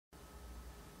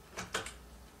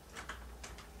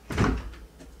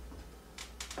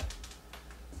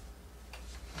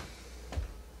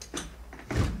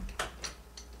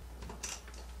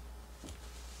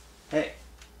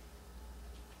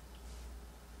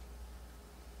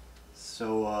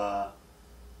So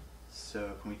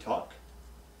can we talk?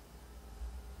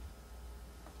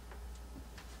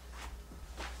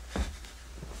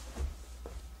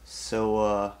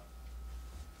 So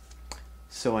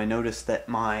I noticed that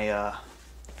my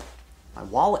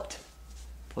wallet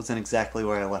wasn't exactly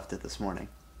where I left it this morning.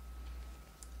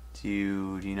 Do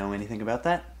you know anything about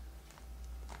that?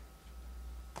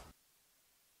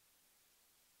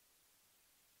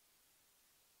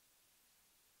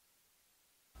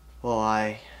 Well,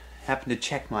 I happened to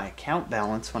check my account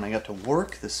balance when I got to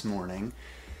work this morning,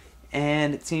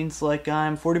 and it seems like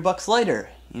I'm $40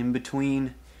 lighter in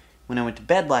between when I went to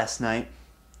bed last night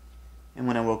and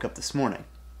when I woke up this morning.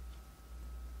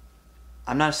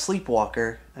 I'm not a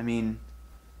sleepwalker. I mean...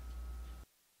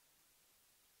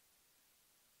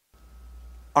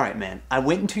 Alright, man, I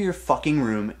went into your fucking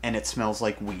room and it smells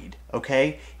like weed,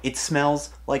 okay? It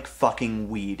smells like fucking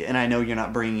weed, and I know you're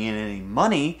not bringing in any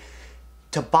money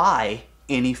to buy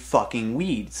any fucking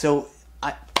weed. So,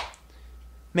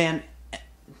 man,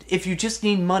 if you just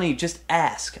need money, just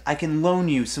ask. I can loan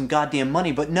you some goddamn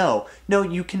money, but no,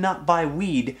 you cannot buy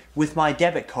weed with my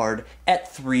debit card at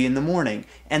 3 in the morning.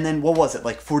 And then, what was it,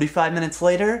 like 45 minutes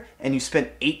later, and you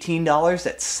spent $18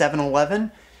 at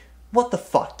 7-Eleven? What the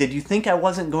fuck? Did you think I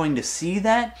wasn't going to see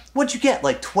that? What'd you get,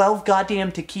 like 12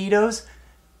 goddamn taquitos?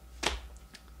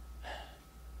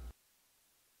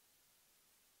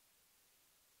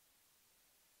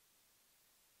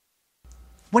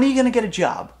 When are you gonna get a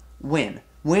job? When?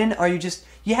 When are you just...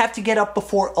 You have to get up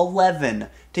before 11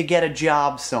 to get a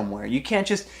job somewhere. You can't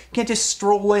just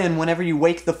stroll in whenever you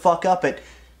wake the fuck up at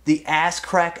the ass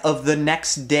crack of the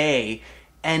next day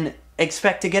and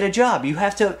expect to get a job. You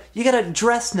gotta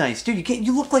dress nice. Dude,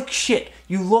 you look like shit.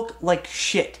 You look like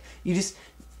shit. You just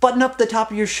button up the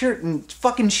top of your shirt and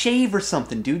fucking shave or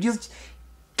something, dude.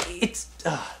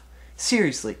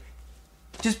 Seriously.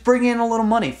 Just bring in a little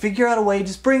money. Figure out a way,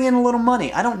 just bring in a little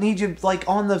money. I don't need you, like,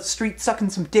 on the street sucking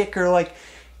some dick or, like,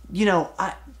 you know,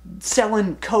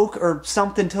 selling coke or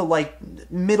something to, like,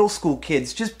 middle school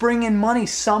kids. Just bring in money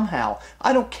somehow.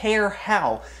 I don't care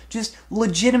how. Just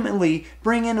legitimately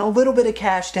bring in a little bit of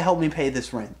cash to help me pay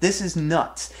this rent. This is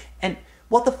nuts. And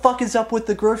what the fuck is up with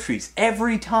the groceries?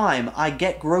 Every time I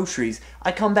get groceries,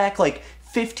 I come back, like,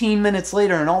 15 minutes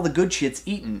later and all the good shit's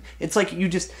eaten. It's like you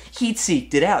just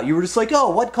heat-seeked it out. You were just like, oh,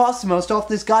 what costs the most off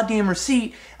this goddamn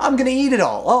receipt? I'm gonna eat it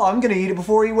all. Oh, I'm gonna eat it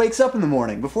before he wakes up in the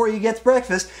morning. Before he gets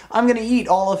breakfast, I'm gonna eat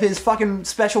all of his fucking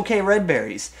Special K red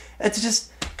berries. It's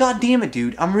just, god damn it,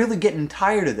 dude. I'm really getting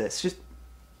tired of this. Just...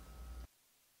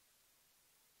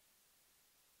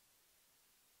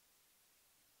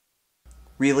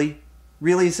 Really?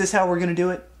 Really? Is this how we're gonna do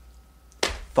it?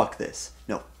 Fuck this.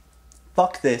 No.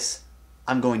 Fuck this.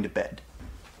 I'm going to bed.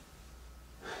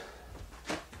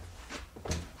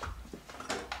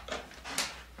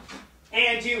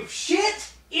 And you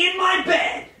shit in my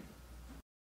bed!